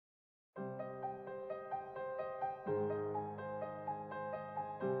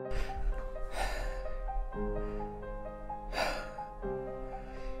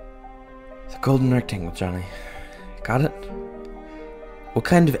Golden rectangle, Johnny. Got it? What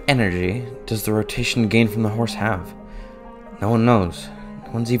kind of energy does the rotation gain from the horse have? No one knows.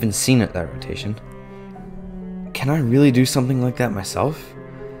 No one's even seen it, that rotation. Can I really do something like that myself?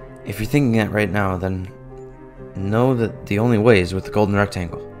 If you're thinking that right now, then know that the only way is with the golden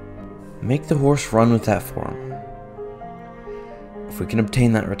rectangle. Make the horse run with that form. If we can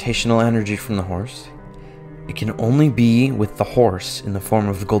obtain that rotational energy from the horse, it can only be with the horse in the form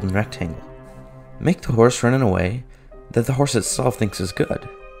of the golden rectangle. Make the horse run in a way that the horse itself thinks is good.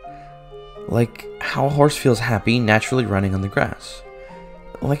 Like how a horse feels happy naturally running on the grass.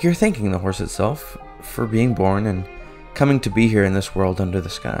 Like you're thanking the horse itself for being born and coming to be here in this world under the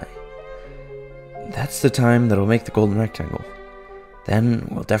sky. That's the time that'll make the golden rectangle. Then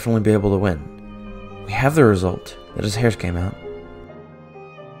we'll definitely be able to win. We have the result that his hairs came out.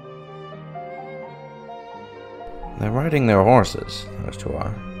 They're riding their horses, those two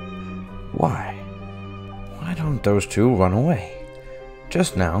are. Why? Why don't those two run away?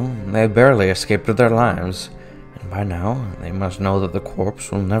 Just now, they barely escaped with their lives, and by now, they must know that the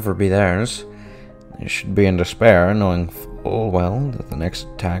corpse will never be theirs. They should be in despair, knowing full well that the next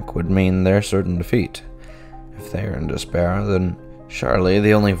attack would mean their certain defeat. If they are in despair, then surely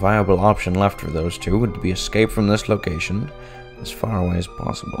the only viable option left for those two would be escape from this location as far away as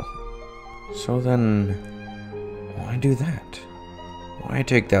possible. So then, why do that? Why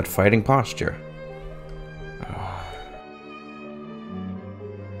take that fighting posture?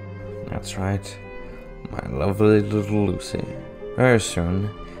 That's right, my lovely little Lucy. Very soon,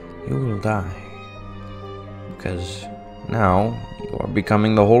 you will die. Because now, you are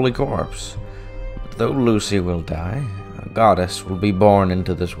becoming the holy corpse. But though Lucy will die, a goddess will be born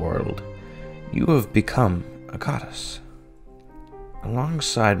into this world. You have become a goddess.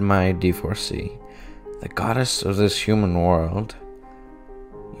 Alongside my D4C, the goddess of this human world,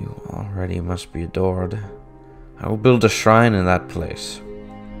 you already must be adored. I will build a shrine in that place.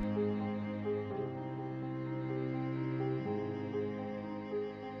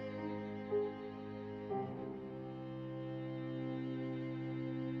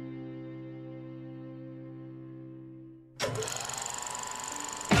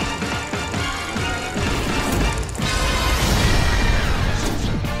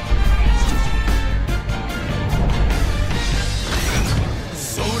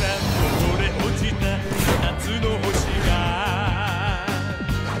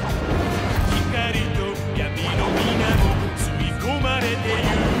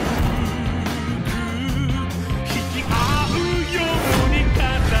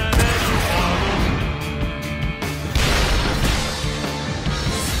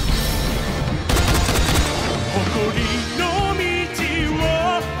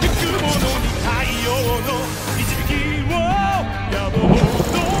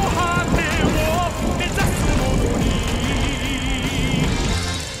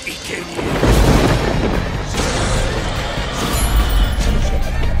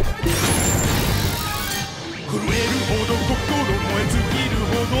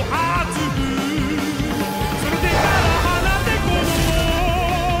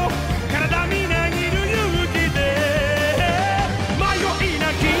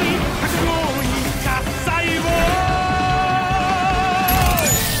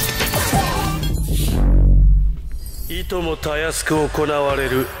いともたやすく行われ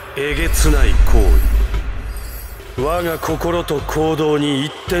るえげつない行為。我が心と行動に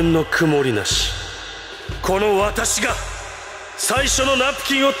一点の曇りなし。この私が最初のナプ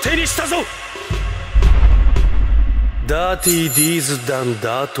キンを手にしたぞ。ダーティーディーズダン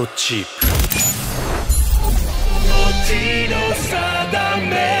ダートチープ。後の定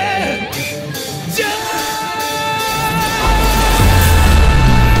めじゃ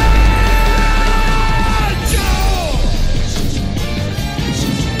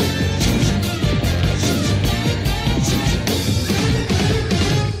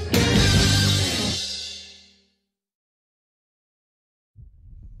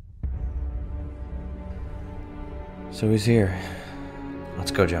So he's here. Let's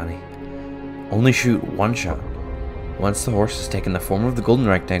go, Johnny. Only shoot one shot. Once the horse has taken the form of the golden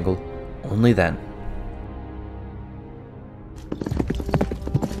rectangle, only then.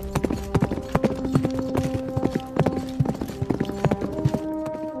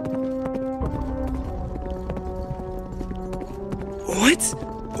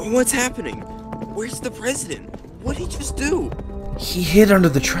 What's happening? Where's the president? What did he just do? He hid under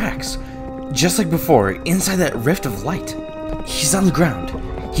the tracks. Just like before, inside that rift of light. He's on the ground.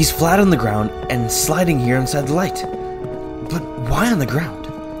 He's flat on the ground and sliding here inside the light. But why on the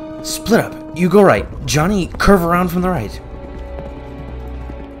ground? Split up. You go right. Johnny, curve around from the right.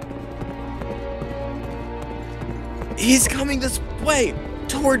 He's coming this way!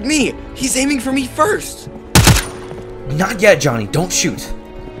 Toward me! He's aiming for me first! Not yet, Johnny. Don't shoot.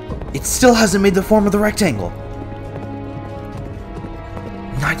 It still hasn't made the form of the rectangle.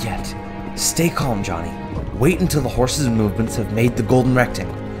 Not yet. Stay calm, Johnny. Wait until the horse's movements have made the golden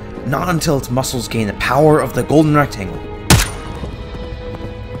rectangle. Not until its muscles gain the power of the golden rectangle.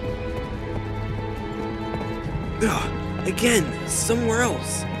 Ugh, again, somewhere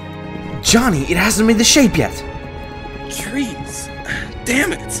else. Johnny, it hasn't made the shape yet. Trees.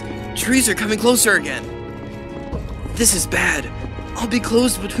 Damn it! Trees are coming closer again. This is bad. I'll be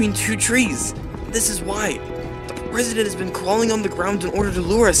closed between two trees. This is why. The president has been crawling on the ground in order to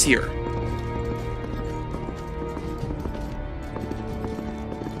lure us here.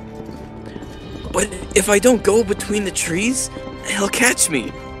 But if I don't go between the trees, he'll catch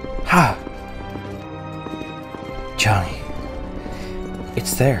me. Ha! Johnny.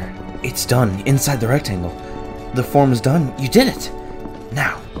 It's there. It's done, inside the rectangle. The form is done. You did it.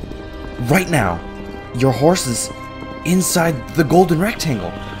 Now. Right now. Your horse is inside the golden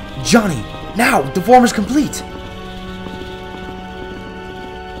rectangle. Johnny, now! The form is complete!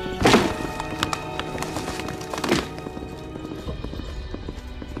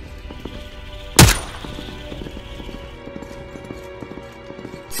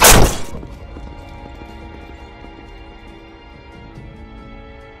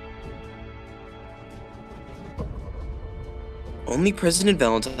 Only President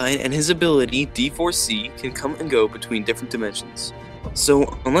Valentine and his ability, D4C, can come and go between different dimensions.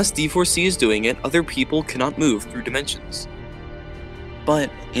 So, unless D4C is doing it, other people cannot move through dimensions.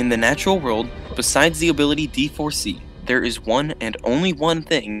 But, in the natural world, besides the ability D4C, there is one and only one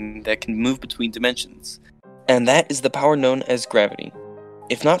thing that can move between dimensions. And that is the power known as gravity.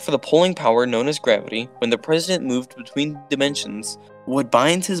 If not for the pulling power known as gravity, when the President moved between dimensions, what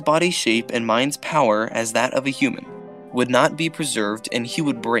binds his body's shape and mind's power as that of a human would not be preserved, and he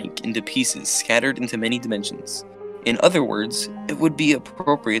would break into pieces scattered into many dimensions. In other words, it would be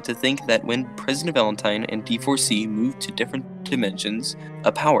appropriate to think that when President Valentine and D4C move to different dimensions,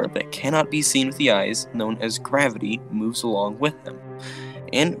 a power that cannot be seen with the eyes, known as gravity, moves along with them.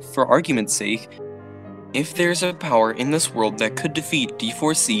 And for argument's sake, if there's a power in this world that could defeat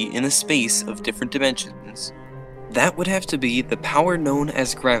D4C in the space of different dimensions, that would have to be the power known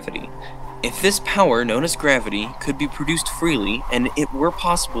as gravity. If this power, known as gravity, could be produced freely, and it were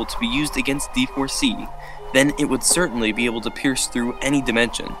possible to be used against D4C, then it would certainly be able to pierce through any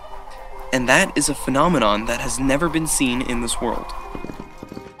dimension. And that is a phenomenon that has never been seen in this world.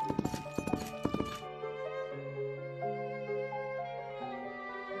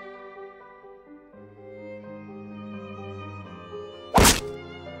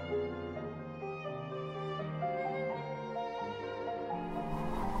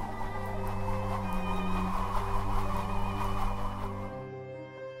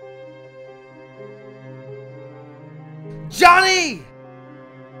 Johnny!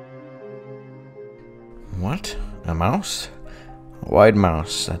 What? A mouse? A white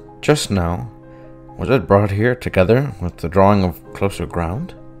mouse that just now, was it brought here together with the drawing of closer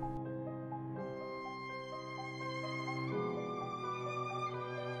ground?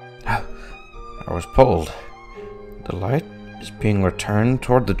 I was pulled. The light is being returned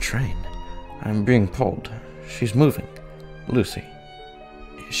toward the train. I'm being pulled. She's moving. Lucy.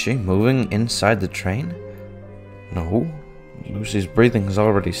 Is she moving inside the train? No. Lucy's breathing has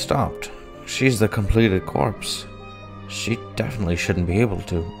already stopped. She's the completed corpse. She definitely shouldn't be able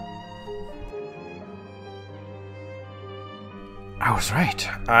to. I was right.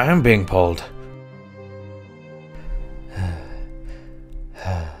 I am being pulled.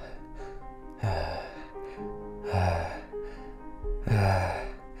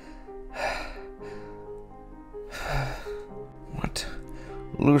 What?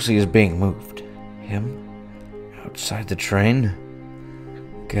 Lucy is being moved. Him? Outside the train?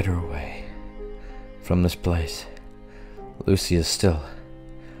 Get her away from this place. Lucy is still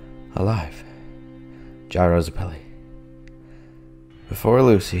alive. Gyrosapelli. Before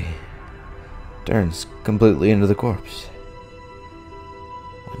Lucy turns completely into the corpse.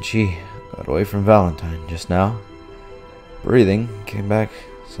 When she got away from Valentine just now, breathing came back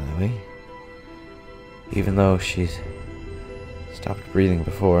slowly. Even though she's stopped breathing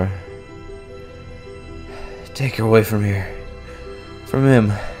before. Take her away from here. From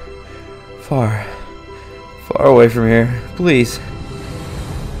him. Far. Far away from here. Please.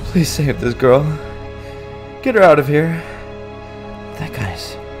 Please save this girl. Get her out of here. That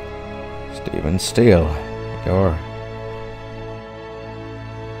guy's Stephen Steele. You're...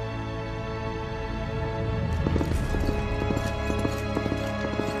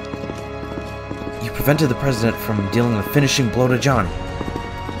 You prevented the president from dealing the finishing blow to Johnny.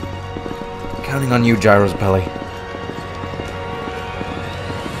 I'm counting on you, Gyro's belly.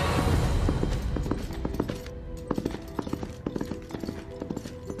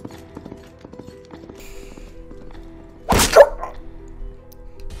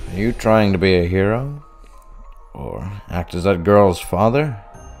 Are you trying to be a hero? Or act as that girl's father?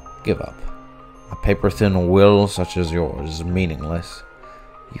 Give up. A paper-thin will such as yours is meaningless.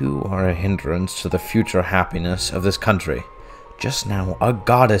 You are a hindrance to the future happiness of this country. Just now, a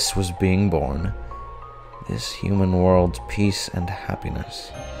goddess was being born. This human world's peace and happiness.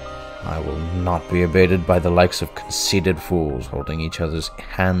 I will not be abated by the likes of conceited fools holding each other's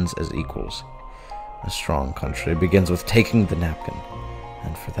hands as equals. A strong country begins with taking the napkin.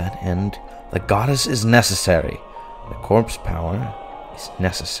 And for that end, the goddess is necessary. The corpse power is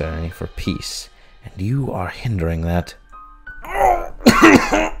necessary for peace, and you are hindering that.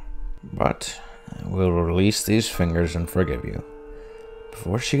 But I will release these fingers and forgive you.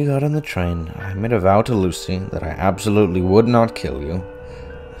 Before she got on the train, I made a vow to Lucy that I absolutely would not kill you,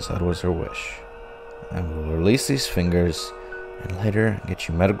 as that was her wish. I will release these fingers, and later get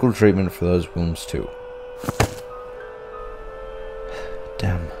you medical treatment for those wounds too.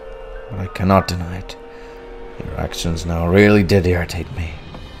 Damn, but I cannot deny it. Your actions now really did irritate me.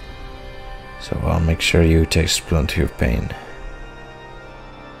 So I'll make sure you taste plenty of pain.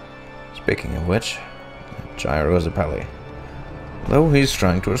 Speaking of which, Gyro is a pally. Though he's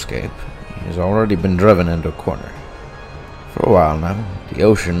trying to escape, he has already been driven into a corner. For a while now, the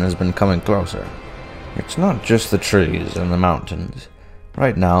ocean has been coming closer. It's not just the trees and the mountains.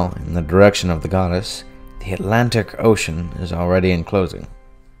 Right now, in the direction of the goddess, the Atlantic Ocean is already enclosing.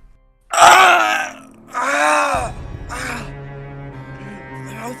 The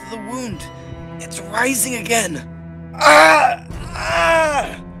mouth of the wound. It's rising again.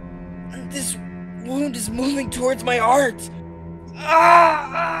 This wound is moving towards my heart.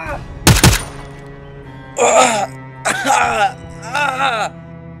 My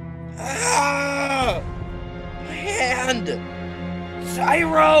hand.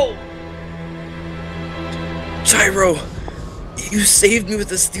 Gyro, you saved me with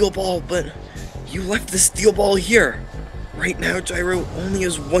the steel ball, but you left the steel ball here. Right now, Gyro only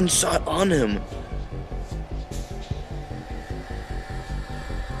has one shot on him.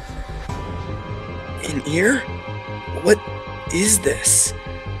 In here? What is this?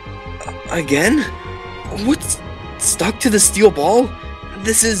 Again? What's stuck to the steel ball?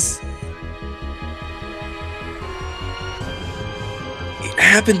 This is... It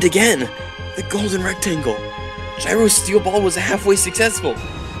happened again! The golden rectangle! Gyro's steel ball was halfway successful!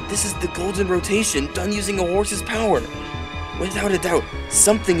 This is the golden rotation done using a horse's power! Without a doubt,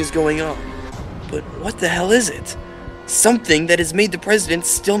 something is going on. But what the hell is it? Something that has made the president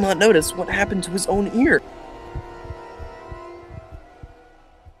still not notice what happened to his own ear.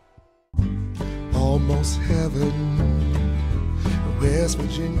 Almost heaven, West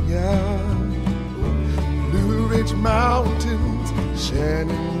Virginia, Blue Ridge Mountains,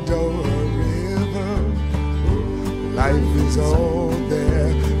 Shenandoah River. Life is on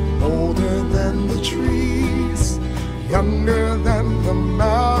there, older than the trees, younger than the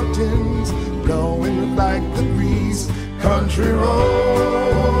mountains, blowing like the breeze. Country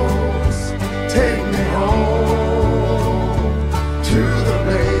roads, take me home to the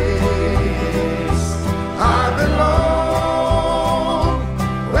place I belong.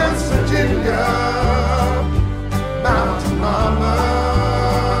 West Virginia, Mountain Mama,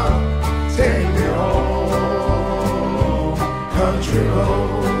 take me home. Country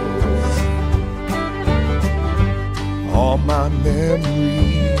roads, all my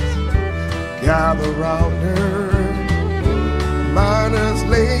memories gather round her. Miner's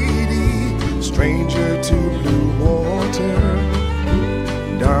lady, stranger to blue water,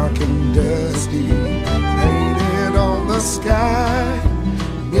 dark and dusty, painted on the sky.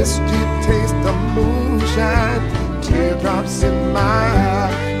 Misty taste of moonshine, teardrops in my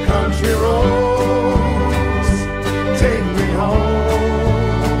eye. Country roads, take me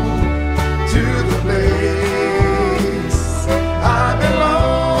home to the place I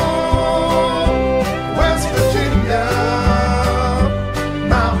belong. West Virginia,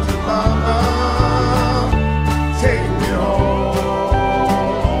 Mountain Mama, take me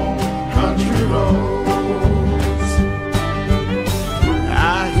home. Country roads. I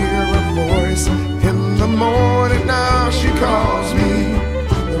hear a voice in the morning now, she calls me.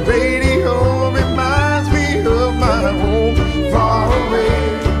 The radio reminds me of my home far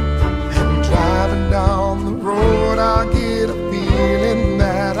away. And driving down the road, I get a feeling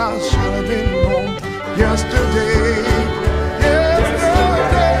that I should have been home yesterday.